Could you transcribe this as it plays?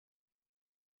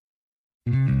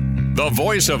The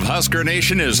voice of Husker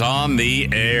Nation is on the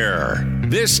air.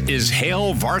 This is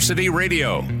Hail Varsity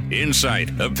Radio.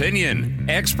 Insight, opinion,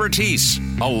 expertise,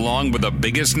 along with the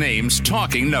biggest names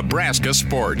talking Nebraska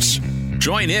sports.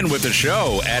 Join in with the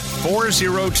show at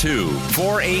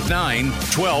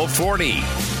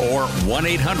 402-489-1240 or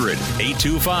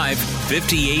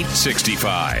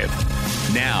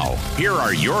 1-800-825-5865. Now, here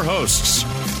are your hosts,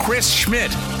 Chris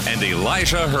Schmidt and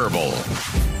Elijah Herbal.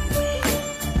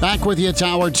 Back with you, it's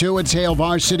Hour 2. It's Hail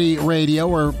Varsity Radio.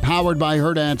 We're powered by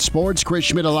Hurrdat Sports. Chris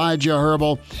Schmidt, Elijah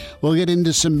Herbal. We'll get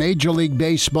into some Major League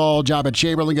Baseball. Jabba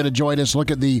Chamberlain going to join us. Look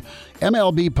at the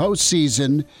MLB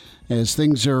postseason as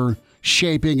things are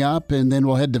shaping up, and then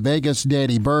we'll head to Vegas.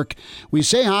 Danny Burke. We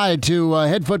say hi to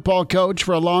head football coach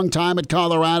for a long time at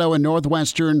Colorado and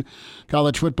Northwestern,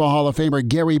 College Football Hall of Famer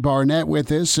Gary Barnett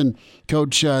with us, and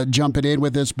Coach jumping in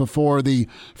with us before the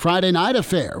Friday night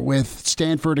affair with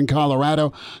Stanford and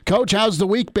Colorado. Coach, how's the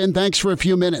week been? Thanks for a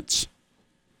few minutes.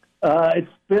 It's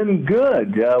been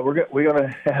good.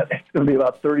 It's going to be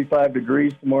about 35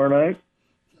 degrees tomorrow night,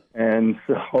 and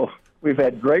so we've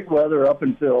had great weather up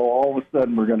until all of a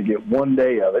sudden we're going to get one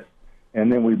day of it, and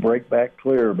then we break back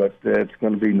clear. But it's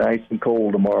going to be nice and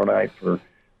cold tomorrow night for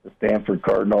the Stanford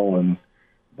Cardinal and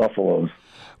Buffaloes.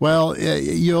 Well,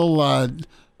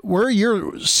 where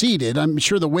you're seated, I'm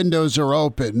sure the windows are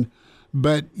open,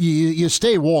 but you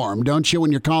stay warm, don't you,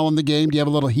 when you're calling the game? Do you have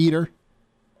a little heater?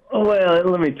 Well,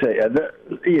 let me tell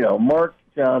you, Mark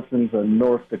Johnson's a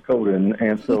North Dakotan,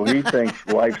 and so he thinks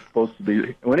life's supposed to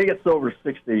be – when he gets over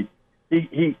 60 –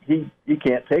 He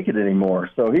can't take it anymore,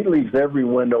 so he leaves every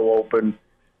window open.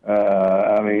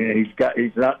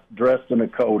 He's not dressed in a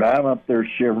coat. I'm up there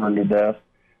shivering to death,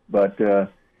 but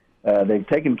they've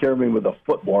taken care of me with a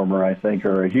foot warmer, I think,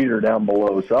 or a heater down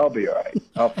below, so I'll be all right.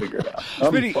 I'll figure it out.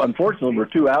 Unfortunately, we're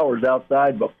 2 hours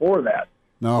outside before that.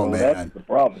 No, so man, that's the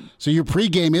problem. So your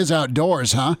pregame is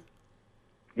outdoors, huh?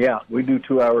 Yeah, we do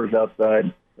 2 hours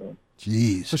outside. So.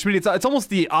 Jeez. So, Schmidt, it's almost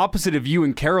the opposite of you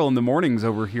and Carol in the mornings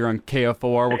over here on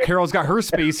KFOR, where Carol's got her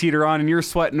space heater on and you're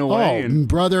sweating away. Oh,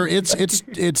 brother, it's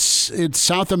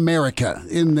South America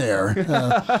in there.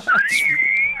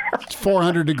 It's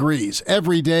 400 degrees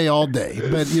every day, all day.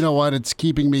 But you know what? It's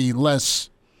keeping me less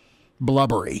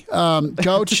blubbery.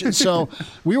 Coach, so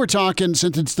we were talking,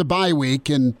 since it's the bye week,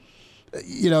 and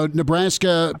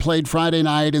Nebraska played Friday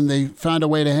night, and they found a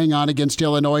way to hang on against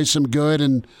Illinois, some good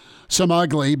and some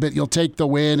ugly, but you'll take the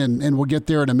win, and we'll get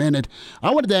there in a minute.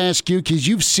 I wanted to ask you, because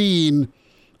you've seen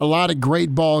a lot of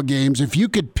great ball games, if you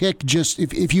could pick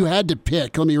if you had to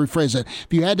pick, let me rephrase that, if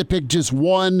you had to pick just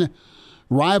one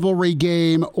rivalry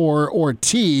game or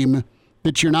team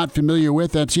that you're not familiar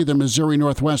with, that's either Missouri,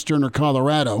 Northwestern, or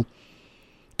Colorado,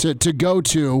 to go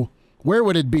to, where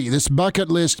would it be? This bucket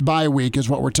list bye week is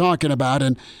what we're talking about,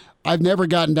 and I've never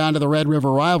gotten down to the Red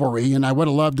River rivalry, and I would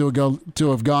have loved to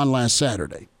have gone last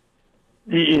Saturday.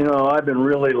 I've been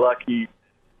really lucky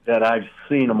that I've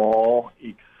seen them all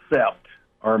except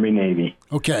Army-Navy.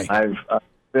 Okay. I've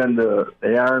been to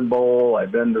the Iron Bowl.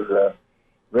 I've been to the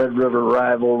Red River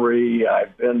rivalry.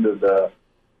 I've been to the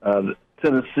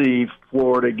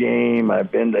Tennessee-Florida game.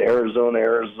 I've been to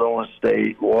Arizona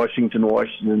State,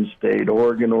 Washington State,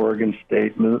 Oregon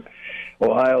State,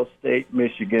 Ohio State,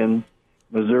 Michigan,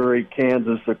 Missouri,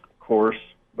 Kansas, of course.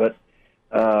 But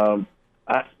the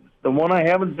one I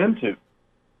haven't been to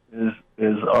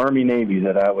is Army-Navy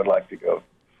that I would like to go.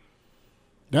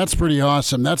 That's pretty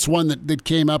awesome. That's one that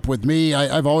came up with me.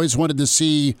 I've always wanted to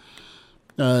see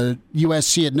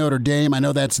USC at Notre Dame. I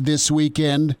know that's this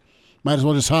weekend. Might as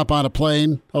well just hop on a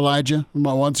plane, Elijah.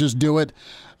 Once just do it.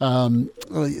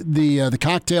 The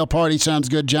cocktail party sounds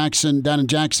good. Down in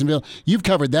Jacksonville. You've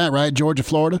covered that, right? Georgia,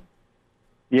 Florida?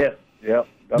 Yes. Yep.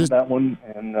 Done that one.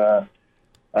 And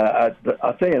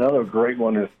I'll tell you another great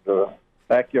one is the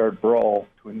backyard brawl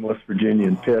between West Virginia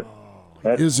and Pitt.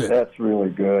 That's really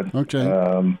good. Okay.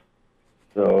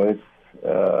 So it's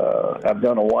I've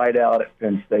done a whiteout at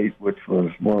Penn State, which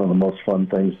was one of the most fun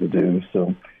things to do.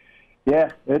 So,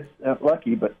 yeah, it's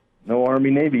lucky, but no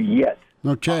Army-Navy yet.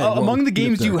 Okay. Among the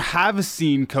games you have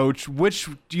seen, Coach, which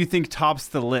do you think tops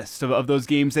the list of those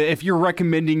games? If you're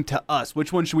recommending to us,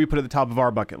 which one should we put at the top of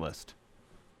our bucket list?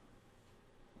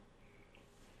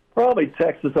 Probably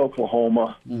Texas,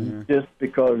 Oklahoma, just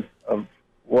because of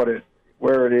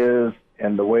where it is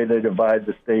and the way they divide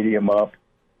the stadium up.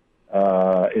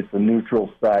 It's a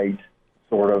neutral site,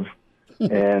 sort of,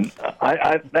 and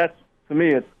that's, to me,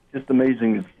 it's just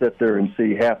amazing to sit there and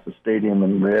see half the stadium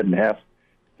in red and half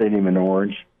the stadium in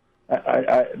orange.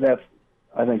 I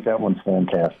think that one's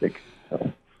fantastic.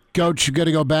 So. Coach, you got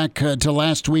to go back to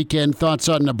last weekend. Thoughts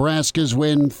on Nebraska's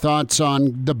win? Thoughts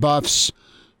on the Buffs'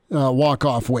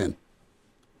 walk-off win?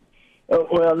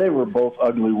 Well, they were both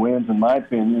ugly wins, in my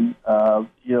opinion. The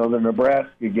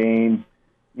Nebraska game,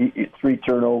 3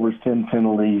 turnovers, 10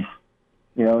 penalties.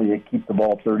 You keep the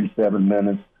ball 37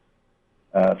 minutes,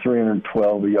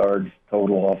 312 yards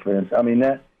total offense. I mean,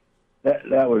 that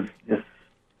was just,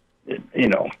 it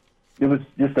was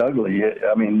just ugly.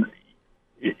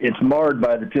 It's marred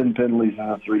by the 10 penalties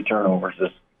and the 3 turnovers.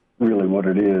 That's really what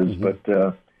it is. Mm-hmm.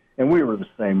 But and we were the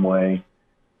same way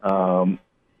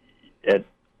at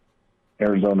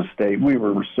Arizona State. We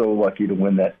were so lucky to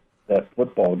win that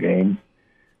football game.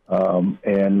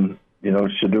 And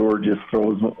Shedeur just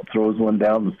throws one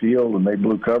down the field, and they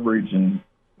blew coverage, and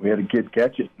we had a kid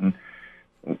catch it, and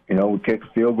we kicked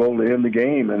a field goal to end the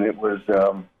game, and it was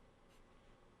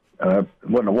it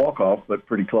wasn't a walk-off, but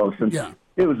pretty close. And yeah.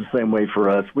 It was the same way for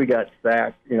us. We got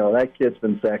sacked. That kid's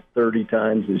been sacked 30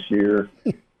 times this year.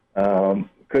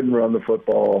 Couldn't run the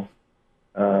football.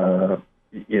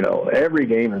 Every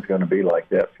game is going to be like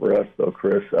that for us, though,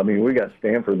 Chris. I mean, we got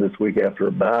Stanford this week after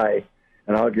a bye,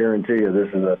 and I'll guarantee you this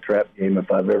is a trap game if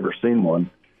I've ever seen one.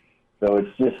 So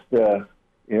it's just,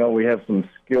 we have some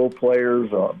skilled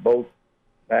players on both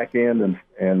back end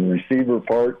and receiver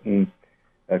part, and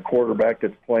a quarterback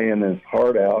that's playing his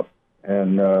heart out.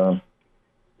 And,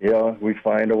 we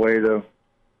find a way to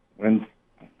win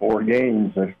 4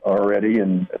 games already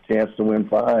and a chance to win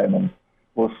 5, and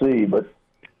we'll see. But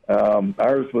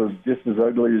ours was just as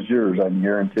ugly as yours, I can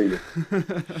guarantee you.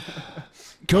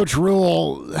 Coach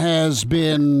Rhule has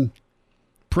been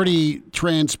pretty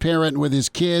transparent with his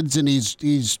kids, and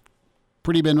he's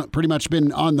pretty much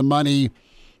been on the money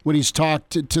when he's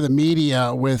talked to the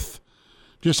media with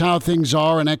just how things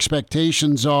are and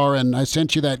expectations are. And I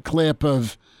sent you that clip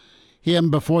of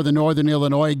him before the Northern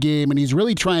Illinois game, and he's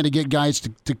really trying to get guys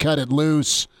to cut it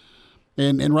loose.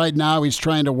 And right now he's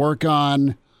trying to work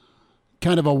on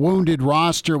kind of a wounded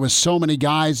roster with so many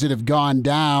guys that have gone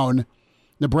down.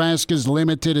 Nebraska's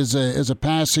limited as a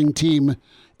passing team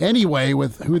anyway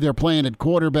with who they're playing at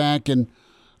quarterback, and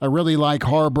I really like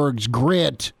Harburg's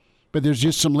grit, but there's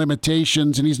just some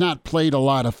limitations, and he's not played a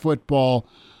lot of football.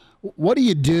 What do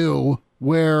you do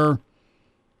where,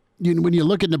 when you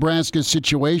look at Nebraska's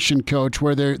situation, Coach,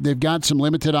 where they've got some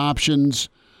limited options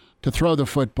to throw the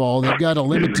football, they've got a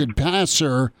limited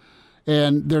passer,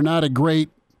 and they're not a great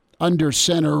under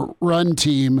center run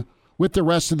team with the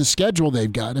rest of the schedule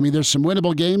they've got? I mean, there's some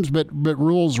winnable games, but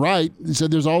Rhule's right. He said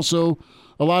there's also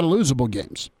a lot of losable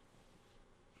games.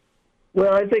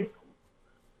 Well, I think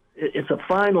it's a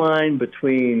fine line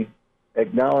between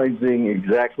acknowledging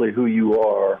exactly who you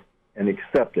are and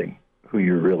accepting who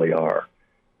you really are.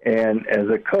 And as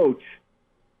a coach,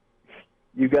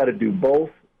 you got to do both,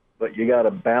 but you got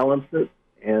to balance it,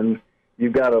 and you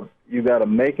got to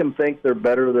make them think they're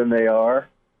better than they are,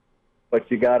 but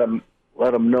you got to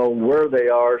let them know where they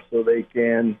are so they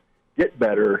can get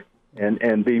better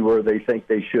and be where they think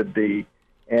they should be.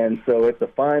 And so it's a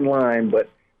fine line, but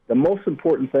the most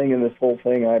important thing in this whole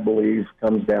thing, I believe,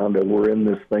 comes down to we're in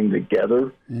this thing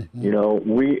together. Mm-hmm.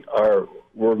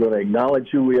 We're going to acknowledge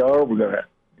who we are.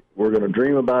 We're going to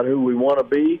dream about who we want to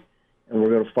be, and we're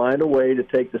going to find a way to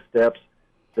take the steps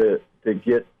to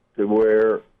get to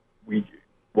where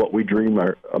what we dream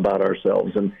about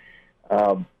ourselves. And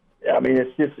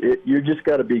you just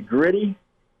got to be gritty.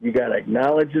 You got to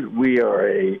acknowledge it. We are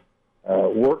a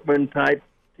workman type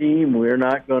team. We're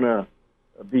not going to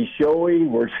be showy.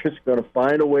 We're just going to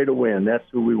find a way to win. That's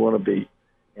who we want to be.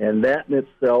 And that in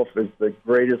itself is the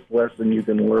greatest lesson you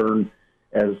can learn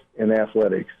in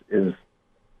athletics, is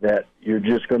that you're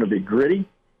just going to be gritty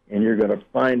and you're going to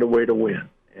find a way to win.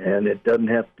 And it doesn't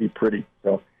have to be pretty.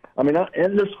 So, and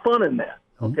there's fun in that.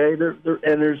 Okay. There's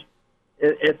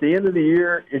at the end of the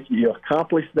year, if you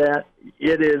accomplish that,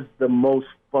 it is the most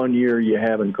fun year you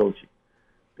have in coaching,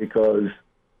 because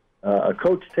a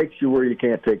coach takes you where you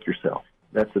can't take yourself.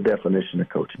 That's the definition of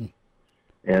coaching.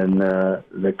 And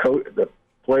the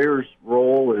player's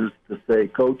role is to say,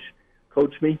 coach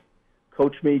me,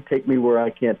 take me where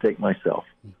I can't take myself.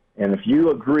 And if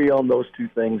you agree on those two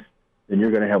things, then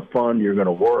you're going to have fun, you're going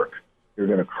to work, you're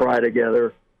going to cry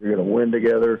together, you're going to win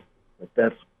together.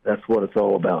 But that's what it's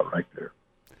all about right there.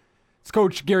 It's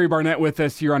Coach Gary Barnett with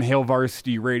us here on Hail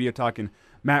Varsity Radio, talking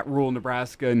Matt Rhule,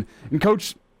 Nebraska. And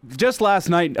Coach, Just last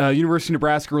night, University of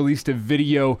Nebraska released a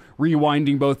video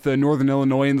rewinding both the Northern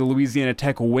Illinois and the Louisiana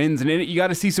Tech wins. And in it, you got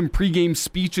to see some pregame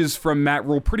speeches from Matt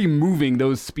Rhule. Pretty moving,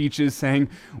 those speeches, saying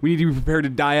we need to be prepared to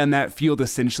die on that field,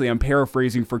 essentially. I'm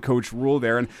paraphrasing for Coach Rhule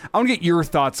there. And I want to get your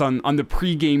thoughts on the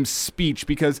pregame speech,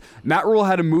 because Matt Rhule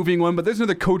had a moving one, but there's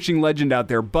another coaching legend out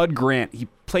there, Bud Grant. He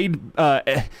played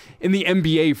in the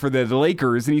NBA for the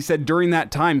Lakers, and he said during that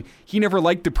time he never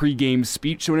liked the pregame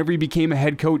speech. So whenever he became a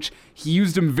head coach, he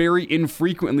used them very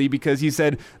infrequently, because he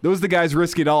said, those are the guys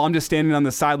risk it all. I'm just standing on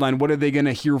the sideline. What are they going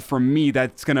to hear from me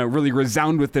that's going to really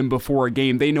resound with them before a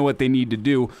game? They know what they need to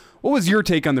do. What was your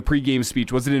take on the pregame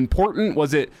speech? Was it important?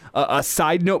 Was it a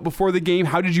side note before the game?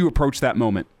 How did you approach that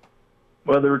moment?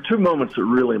 Well, there were two moments that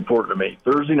were really important to me.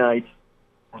 Thursday nights,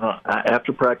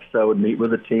 after practice, I would meet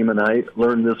with the team, and I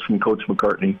learned this from Coach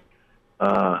McCartney.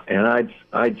 And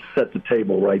I'd set the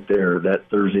table right there that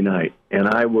Thursday night, and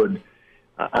I would.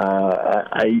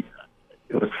 It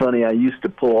was funny. I used to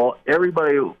pull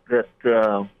everybody that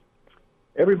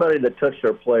touched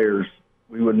our players.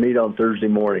 We would meet on Thursday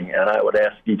morning, and I would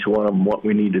ask each one of them what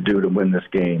we need to do to win this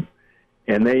game,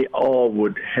 and they all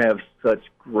would have such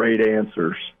great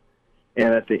answers.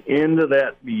 And at the end of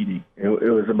that meeting, it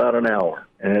was about an hour,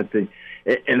 and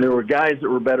there were guys that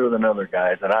were better than other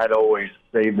guys, and I'd always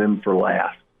save them for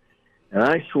last. And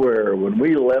I swear, when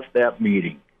we left that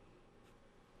meeting,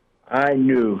 I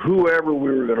knew whoever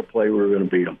we were going to play, we were going to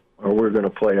beat them, or we were going to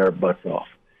play our butts off.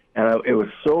 And it was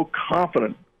so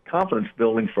confidence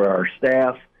building for our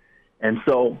staff. And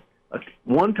so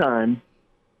one time,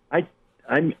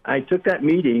 I took that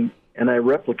meeting and I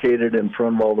replicated it in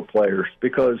front of all the players,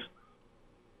 because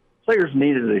players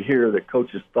needed to hear that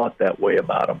coaches thought that way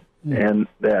about them, and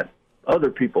that other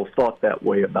people thought that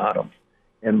way about them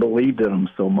and believed in them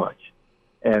so much.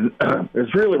 And it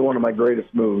was really one of my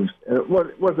greatest moves. And it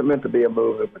wasn't meant to be a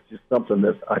move. It was just something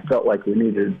that I felt like we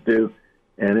needed to do,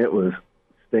 and it was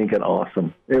stinking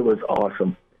awesome. It was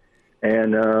awesome.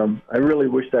 And I really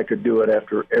wished I could do it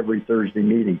after every Thursday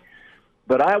meeting.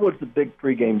 But I was the big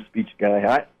pregame speech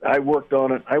guy. I worked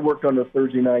on it. I worked on the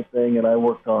Thursday night thing, and I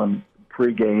worked on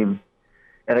pregame.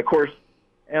 And, of course,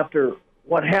 after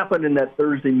what happened in that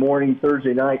Thursday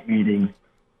night meeting,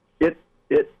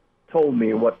 it told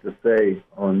me what to say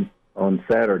on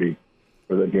Saturday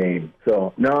for the game.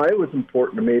 So, no, it was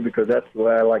important to me, because that's the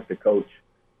way I like to coach,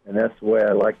 and that's the way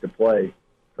I like to play.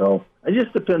 So it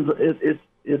just depends.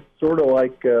 It's sort of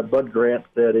like Bud Grant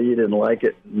said he didn't like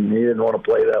it, and he didn't want to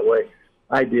play that way.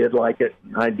 I did like it,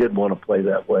 and I did want to play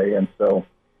that way. And so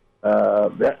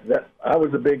that I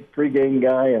was a big pregame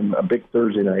guy and a big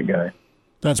Thursday night guy.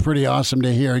 That's pretty awesome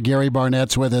to hear. Gary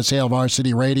Barnett's with us, Hail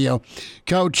Varsity Radio.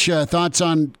 Coach, thoughts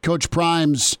on Coach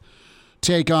Prime's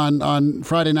take on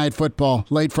Friday night football,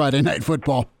 late Friday night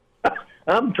football?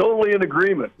 I'm totally in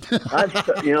agreement. I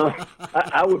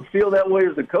would feel that way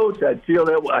as a coach. I feel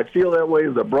that way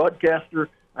as a broadcaster.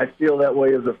 I feel that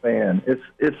way as a fan.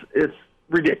 It's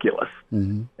ridiculous.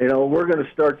 Mm-hmm. We're going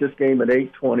to start this game at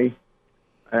 8:20,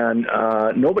 and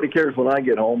nobody cares when I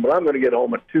get home, but I'm going to get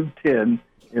home at 2:10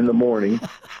 in the morning.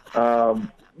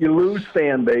 You lose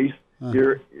fan base.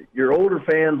 Your older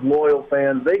fans, loyal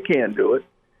fans, they can't do it.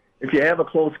 If you have a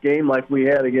close game like we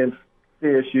had against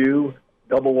CSU,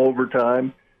 double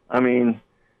overtime,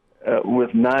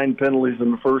 with 9 penalties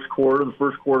in the first quarter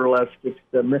lasted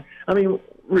 57 minutes.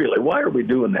 Really, why are we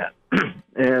doing that?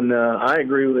 And I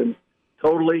agree with him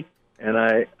totally, and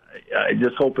I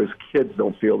just hope his kids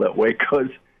don't feel that way, because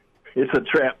it's a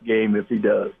trap game if he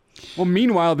does. Well,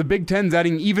 meanwhile, the Big Ten's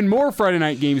adding even more Friday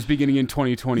night games beginning in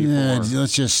 2024. Yeah,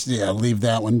 let's just leave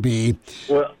that one be.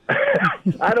 Well,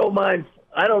 I don't mind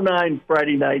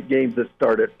Friday night games that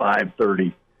start at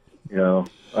 5:30,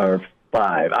 or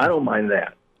 5. I don't mind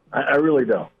that. I really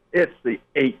don't. It's the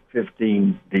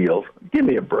 8:15 deals. Give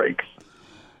me a break.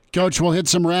 Coach, we'll hit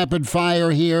some rapid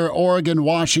fire here. Oregon,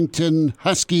 Washington,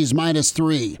 Huskies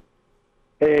 -3.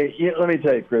 Hey, let me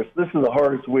tell you, Chris, this is the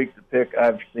hardest week to pick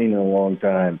I've seen in a long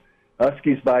time.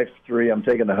 Huskies by 3. I'm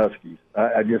taking the Huskies.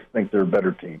 I just think they're a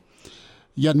better team.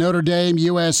 Yeah, Notre Dame,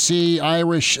 USC,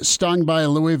 Irish stung by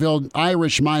Louisville,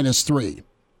 Irish -3.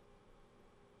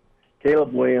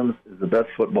 Caleb Williams is the best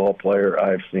football player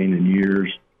I've seen in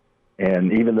years.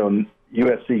 And even though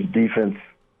USC's defense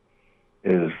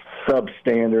is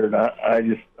substandard, I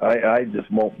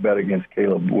just won't bet against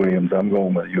Caleb Williams. I'm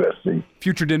going with USC.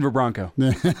 Future Denver Bronco.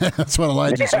 That's what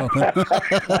Elijah's hoping.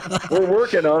 We're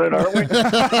working on it, aren't we?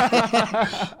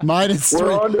 -3.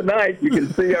 We're on tonight. You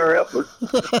can see our efforts.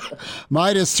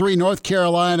 -3, North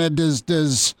Carolina.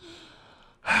 Does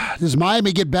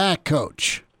Miami get back,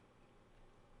 Coach?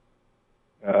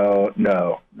 Oh,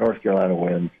 no. North Carolina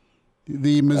wins.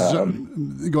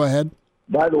 Go ahead.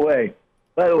 By the way,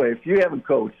 if you haven't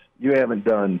coached, you haven't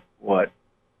done what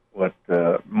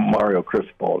Mario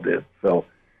Cristobal did. So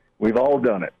we've all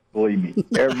done it. Believe me,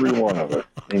 every one of us,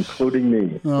 including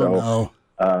me. No.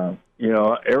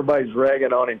 Everybody's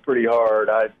ragging on him pretty hard.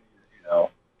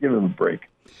 Give him a break.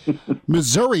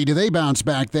 Missouri, do they bounce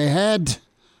back? They had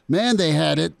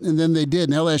it, and then they did,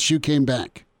 and LSU came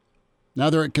back. Now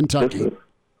they're at Kentucky.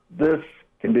 This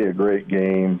can be a great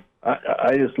game.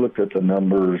 I just looked at the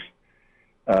numbers,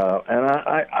 and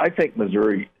I think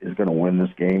Missouri is going to win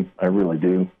this game. I really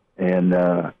do. And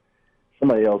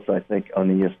somebody else, I think, on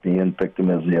ESPN picked them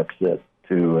as the upset,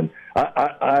 too. And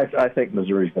I think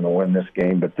Missouri's going to win this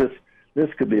game, but this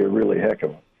could be a really heck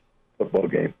of a football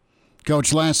game.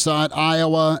 Coach, last thought,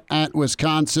 Iowa at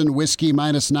Wisconsin, Whiskey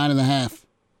minus 9.5.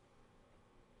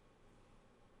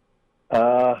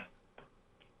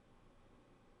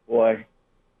 Boy,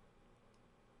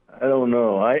 I don't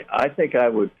know. I think I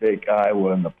would take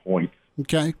Iowa in the points.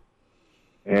 Okay.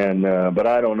 And but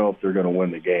I don't know if they're going to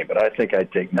win the game. But I think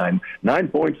I'd take 9. 9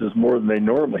 points is more than they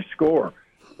normally score.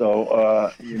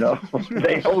 So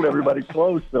they hold everybody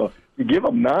close. So if you give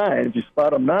them 9, if you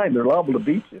spot them 9, they're liable to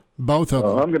beat you. Both of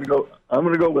them. I'm going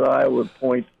to go with Iowa with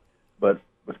points, but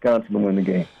Wisconsin will win the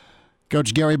game.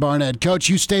 Coach Gary Barnett. Coach,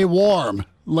 you stay warm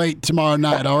late tomorrow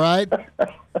night. All right.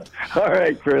 All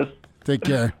right, Chris. Take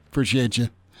care. Appreciate you.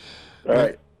 All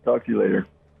right. Talk to you later.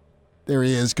 There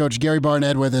he is, Coach Gary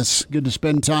Barnett with us. Good to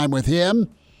spend time with him.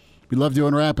 We love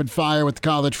doing rapid fire with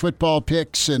college football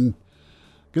picks and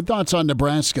good thoughts on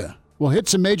Nebraska. We'll hit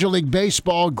some Major League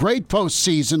Baseball. Great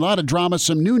postseason. A lot of drama,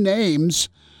 some new names.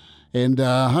 And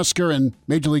Husker and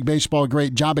Major League Baseball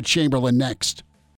great Joba Chamberlain next.